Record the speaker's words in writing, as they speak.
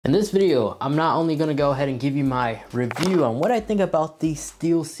In this video, I'm not only gonna go ahead and give you my review on what I think about the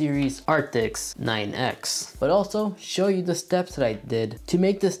Steelseries Arctis 9X, but also show you the steps that I did to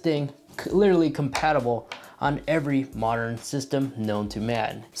make this thing literally compatible on every modern system known to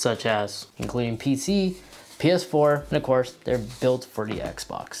man, such as including PC, PS4, and of course, they're built for the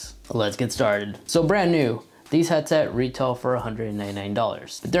Xbox. Let's get started. So brand new, these headsets retail for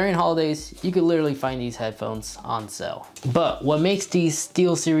 $199. But during holidays, you could literally find these headphones on sale. But what makes these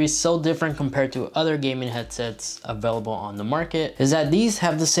Steelseries so different compared to other gaming headsets available on the market is that these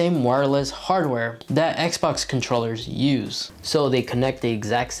have the same wireless hardware that Xbox controllers use. So they connect the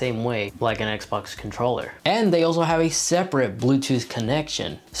exact same way like an Xbox controller. And they also have a separate Bluetooth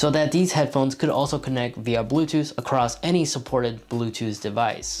connection so that these headphones could also connect via Bluetooth across any supported Bluetooth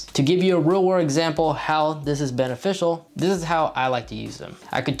device. To give you a real world example how this is beneficial, this is how I like to use them.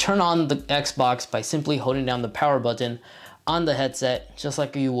 I could turn on the Xbox by simply holding down the power button on the headset, just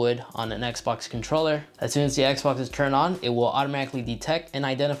like you would on an Xbox controller. As soon as the Xbox is turned on, it will automatically detect and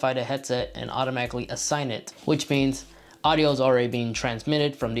identify the headset and automatically assign it, which means audio is already being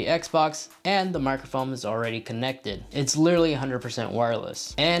transmitted from the Xbox and the microphone is already connected. It's literally 100%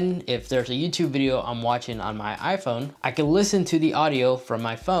 wireless. And if there's a YouTube video I'm watching on my iPhone, I can listen to the audio from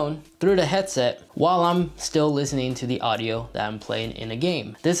my phone through the headset while I'm still listening to the audio that I'm playing in a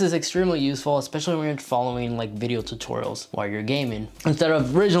game. This is extremely useful, especially when you're following like video tutorials while you're gaming. Instead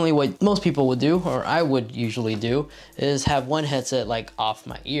of originally what most people would do, or I would usually do, is have one headset like off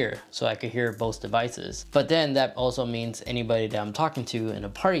my ear so I could hear both devices. But then that also means anybody that I'm talking to in a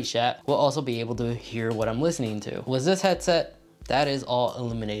party chat will also be able to hear what I'm listening to. With this headset, that is all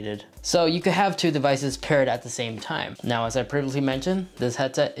eliminated. So you could have two devices paired at the same time. Now, as I previously mentioned, this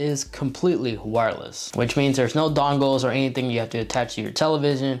headset is completely wireless, which means there's no dongles or anything you have to attach to your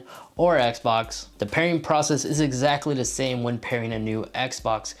television or Xbox. The pairing process is exactly the same when pairing a new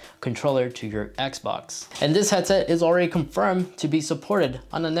Xbox controller to your Xbox. And this headset is already confirmed to be supported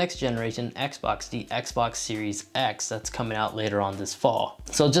on the next generation Xbox, the Xbox Series X that's coming out later on this fall.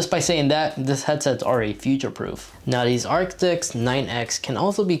 So just by saying that, this headset's already future-proof. Now these Arctis 9X can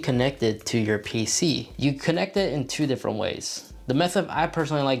also be connected to your PC. You connect it in two different ways. The method I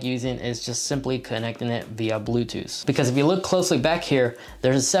personally like using is just simply connecting it via Bluetooth. Because if you look closely back here,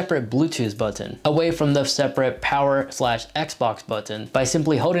 there's a separate Bluetooth button away from the separate power/Xbox button. By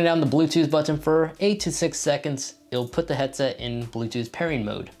simply holding down the Bluetooth button for 8 to 6 seconds, it'll put the headset in Bluetooth pairing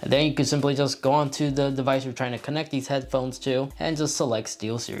mode. And then you can simply just go onto the device you're trying to connect these headphones to and just select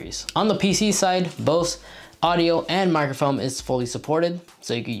Steelseries. On the PC side, both audio and microphone is fully supported,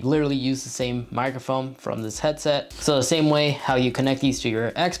 so you can literally use the same microphone from this headset. So the same way how you connect these to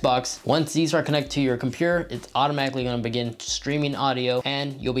your Xbox, once these are connected to your computer, it's automatically going to begin streaming audio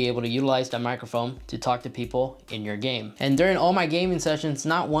and you'll be able to utilize that microphone to talk to people in your game. And during all my gaming sessions,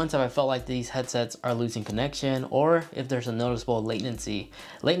 not once have I felt like these headsets are losing connection or if there's a noticeable latency.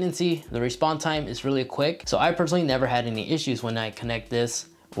 The response time is really quick, so I personally never had any issues when I connect this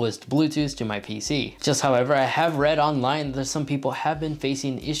with Bluetooth to my PC. Just however, I have read online that some people have been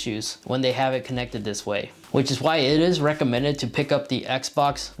facing issues when they have it connected this way, which is why it is recommended to pick up the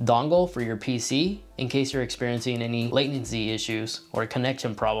Xbox dongle for your PC in case you're experiencing any latency issues or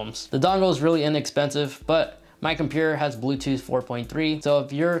connection problems. The dongle is really inexpensive, but my computer has Bluetooth 4.3, so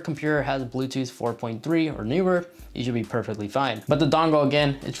if your computer has Bluetooth 4.3 or newer, you should be perfectly fine. But the dongle,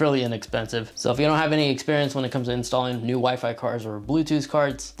 again, it's really inexpensive. So if you don't have any experience when it comes to installing new Wi-Fi cards or Bluetooth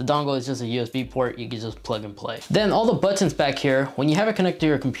cards, the dongle is just a USB port you can just plug and play. Then all the buttons back here, when you have it connected to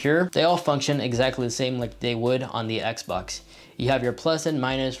your computer, they all function exactly the same like they would on the Xbox. You have your plus and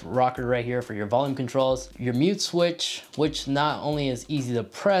minus rocker right here for your volume controls, your mute switch, which not only is easy to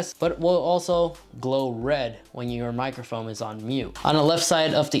press, but will also glow red when your microphone is on mute. On the left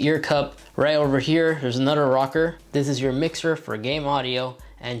side of the ear cup, right over here, there's another rocker. This is your mixer for game audio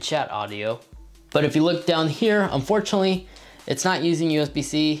and chat audio. But if you look down here, unfortunately, it's not using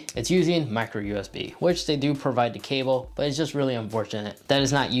USB-C, it's using micro USB, which they do provide the cable, but it's just really unfortunate that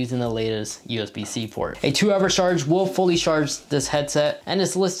it's not using the latest USB-C port. A 2-hour charge will fully charge this headset and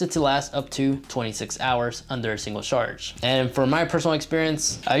it's listed to last up to 26 hours under a single charge. And for my personal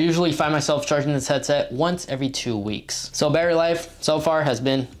experience, I usually find myself charging this headset once every 2 weeks. So battery life so far has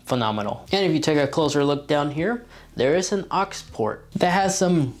been phenomenal. And if you take a closer look down here, there is an aux port that has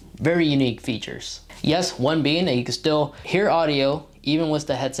some very unique features. Yes, one being that you can still hear audio even with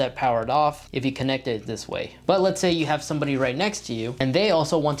the headset powered off if you connect it this way. But let's say you have somebody right next to you and they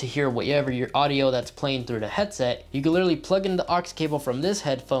also want to hear whatever your audio that's playing through the headset. You can literally plug in the aux cable from this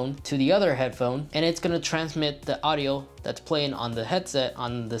headphone to the other headphone and it's going to transmit the audio that's playing on the headset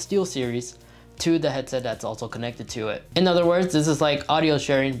on the Steelseries to the headset that's also connected to it. In other words, this is like audio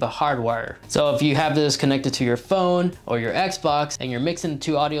sharing but hardwire. So if you have this connected to your phone or your Xbox and you're mixing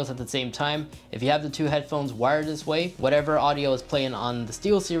two audios at the same time, if you have the two headphones wired this way, whatever audio is playing on the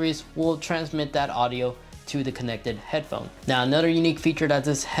SteelSeries will transmit that audio to the connected headphone. Now, another unique feature that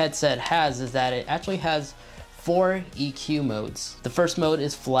this headset has is that it actually has 4 EQ modes. The first mode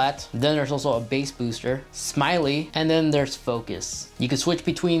is flat, then there's also a bass booster, smiley, and then there's focus. You can switch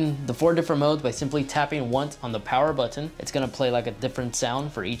between the 4 different modes by simply tapping once on the power button. It's gonna play like a different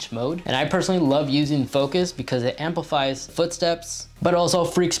sound for each mode. And I personally love using focus because it amplifies footsteps, but also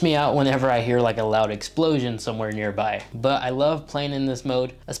freaks me out whenever I hear like a loud explosion somewhere nearby. But I love playing in this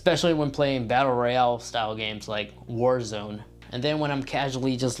mode, especially when playing battle royale style games like Warzone. And then when I'm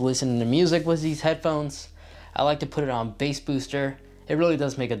casually just listening to music with these headphones, I like to put it on bass booster. It really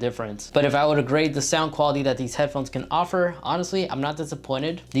does make a difference. But if I were to grade the sound quality that these headphones can offer, honestly, I'm not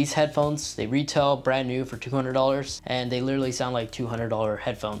disappointed. These headphones, they retail brand new for $200 and they literally sound like $200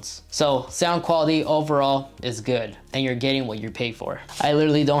 headphones. So sound quality overall is good and you're getting what you pay for. I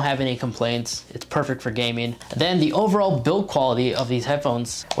literally don't have any complaints. It's perfect for gaming. Then the overall build quality of these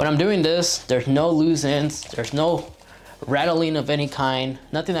headphones, when I'm doing this, there's no loose ends, there's no rattling of any kind,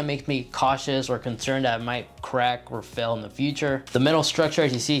 nothing that makes me cautious or concerned that it might crack or fail in the future. The metal structure,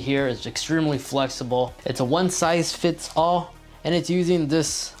 as you see here, is extremely flexible. It's a one size fits all, and it's using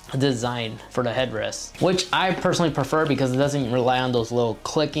this design for the headrest, which I personally prefer because it doesn't rely on those little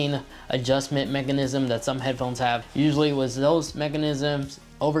clicking adjustment mechanism that some headphones have. Usually with those mechanisms,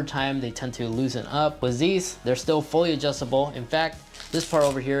 over time they tend to loosen up. With these, they're still fully adjustable. In fact, this part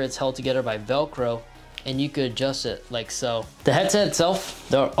over here is held together by Velcro, and you could adjust it like so. The headset itself,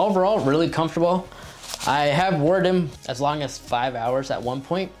 they're overall really comfortable. I have worn them as long as 5 hours at one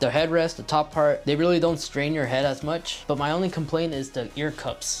point. The headrest, the top part, they really don't strain your head as much, but my only complaint is the ear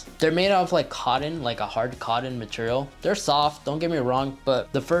cups. They're made out of like cotton, like a hard cotton material. They're soft, don't get me wrong,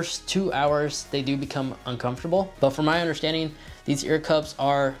 but the first 2 hours, they do become uncomfortable. But from my understanding, these ear cups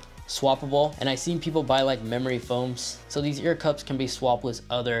are swappable, and I've seen people buy like memory foams, so these ear cups can be swapped with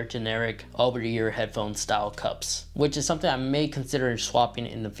other generic over-the-ear headphone style cups, which is something I may consider swapping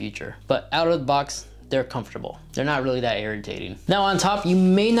in the future. But out of the box, they're comfortable. They're not really that irritating. Now on top, you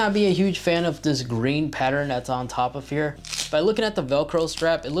may not be a huge fan of this green pattern that's on top of here. By looking at the Velcro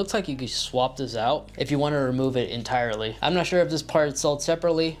strap, it looks like you could swap this out if you want to remove it entirely. I'm not sure if this part is sold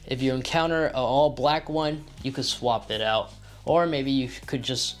separately. If you encounter an all black one, you could swap it out. Or maybe you could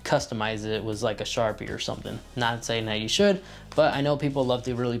just customize it with like a Sharpie or something. Not saying that you should, but I know people love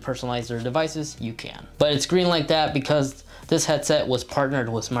to really personalize their devices. You can. But it's green like that because this headset was partnered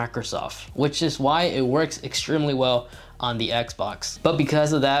with Microsoft, which is why it works extremely well on the Xbox. But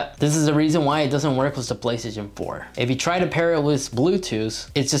because of that, this is the reason why it doesn't work with the PlayStation 4. If you try to pair it with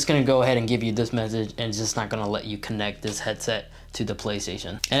Bluetooth, it's just gonna go ahead and give you this message and it's just not gonna let you connect this headset to the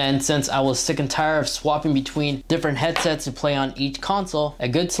PlayStation. And since I was sick and tired of swapping between different headsets to play on each console, a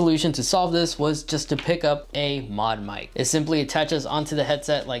good solution to solve this was just to pick up a mod mic. It simply attaches onto the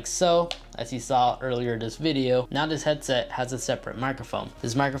headset like so, as you saw earlier in this video. Now this headset has a separate microphone.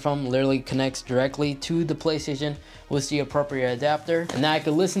 This microphone literally connects directly to the PlayStation with the appropriate adapter, and now I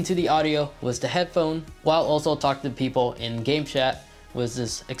can listen to the audio with the headphone while also talking to people in game chat with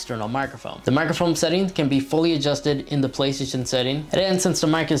this external microphone. The microphone setting can be fully adjusted in the PlayStation setting. And then since the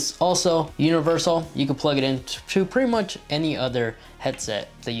mic is also universal, you can plug it into pretty much any other headset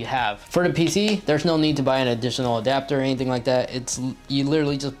that you have. For the PC, there's no need to buy an additional adapter or anything like that. You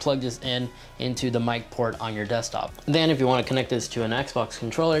literally just plug this in into the mic port on your desktop. Then if you want to connect this to an Xbox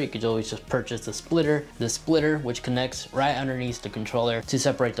controller, you could always just purchase the splitter which connects right underneath the controller to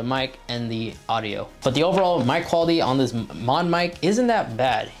separate the mic and the audio. But the overall mic quality on this mod mic isn't that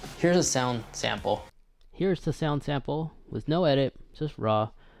bad. Here's a sound sample. Here's the sound sample with no edit, just raw,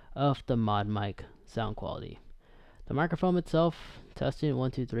 of the mod mic sound quality. The microphone itself, testing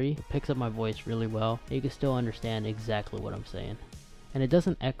 1, 2, 3, picks up my voice really well. You can still understand exactly what I'm saying. And it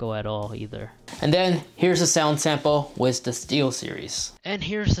doesn't echo at all either. And then here's a sound sample with the SteelSeries. And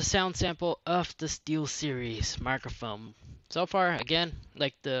here's the sound sample of the SteelSeries microphone. So far, again,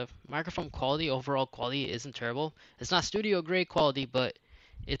 like the microphone quality, overall quality isn't terrible. It's not studio grade quality, but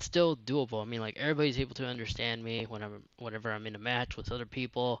it's still doable. I mean, like, everybody's able to understand me whenever I'm in a match with other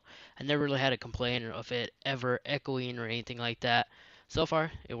people. I never really had a complaint of it ever echoing or anything like that. So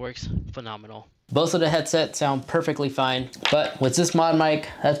far, it works phenomenal. Both of the headsets sound perfectly fine, but with this mod mic,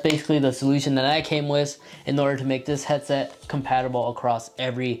 that's basically the solution that I came with in order to make this headset compatible across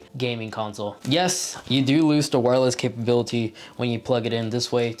every gaming console. Yes, you do lose the wireless capability when you plug it in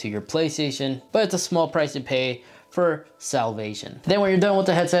this way to your PlayStation, but it's a small price to pay for salvation. Then when you're done with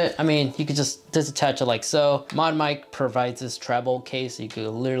the headset, I mean, you could just disattach it like so. Mod Mic provides this travel case, so you could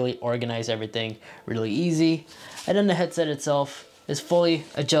literally organize everything really easy. And then the headset itself is fully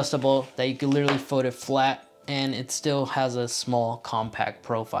adjustable, that you can literally fold it flat, and it still has a small compact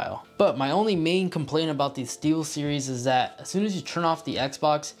profile. But my only main complaint about the SteelSeries is that as soon as you turn off the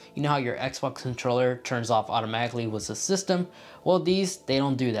Xbox, you know how your Xbox controller turns off automatically with the system? Well, these, they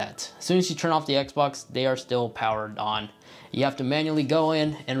don't do that. As soon as you turn off the Xbox, they are still powered on. You have to manually go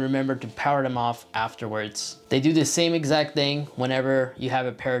in and remember to power them off afterwards. They do the same exact thing whenever you have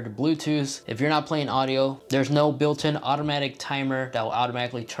it paired to Bluetooth. If you're not playing audio, there's no built-in automatic timer that will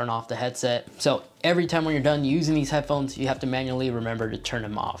automatically turn off the headset. So every time when you're done using these headphones, you have to manually remember to turn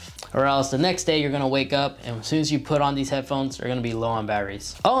them off. Or else the next day you're gonna wake up and as soon as you put on these headphones, they're gonna be low on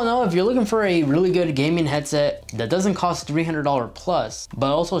batteries. Oh no, if you're looking for a really good gaming headset that doesn't cost $300 plus,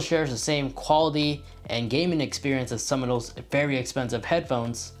 but also shares the same quality and gaming experience as some of those very expensive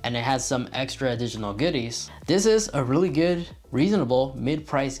headphones, and it has some extra additional goodies, this is a really good, reasonable,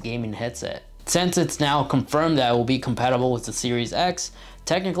 mid-price gaming headset. Since it's now confirmed that it will be compatible with the Series X,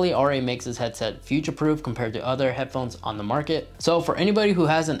 technically already makes this headset future-proof compared to other headphones on the market. So for anybody who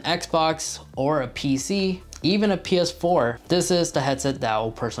has an Xbox or a PC, even a PS4, this is the headset that I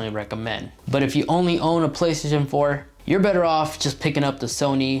will personally recommend. But if you only own a PlayStation 4, you're better off just picking up the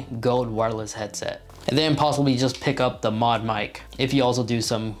Sony Gold wireless headset. And then possibly just pick up the Mod Mic if you also do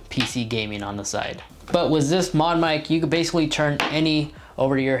some PC gaming on the side. But with this Mod Mic, you could basically turn any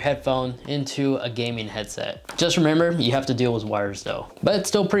over-ear headphone into a gaming headset. Just remember, you have to deal with wires though. But it's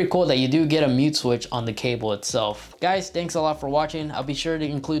still pretty cool that you do get a mute switch on the cable itself. Guys, thanks a lot for watching. I'll be sure to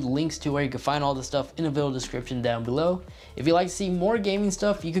include links to where you can find all the stuff in the video description down below. If you'd like to see more gaming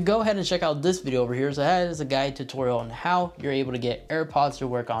stuff, you could go ahead and check out this video over here. So that is a guide tutorial on how you're able to get AirPods to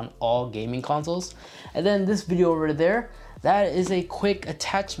work on all gaming consoles. And then this video over there, that is a quick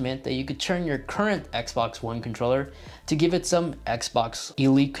attachment that you could turn your current Xbox One controller to give it some Xbox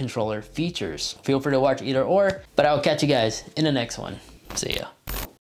Elite controller features. Feel free to watch either or, but I'll catch you guys in the next one. See ya.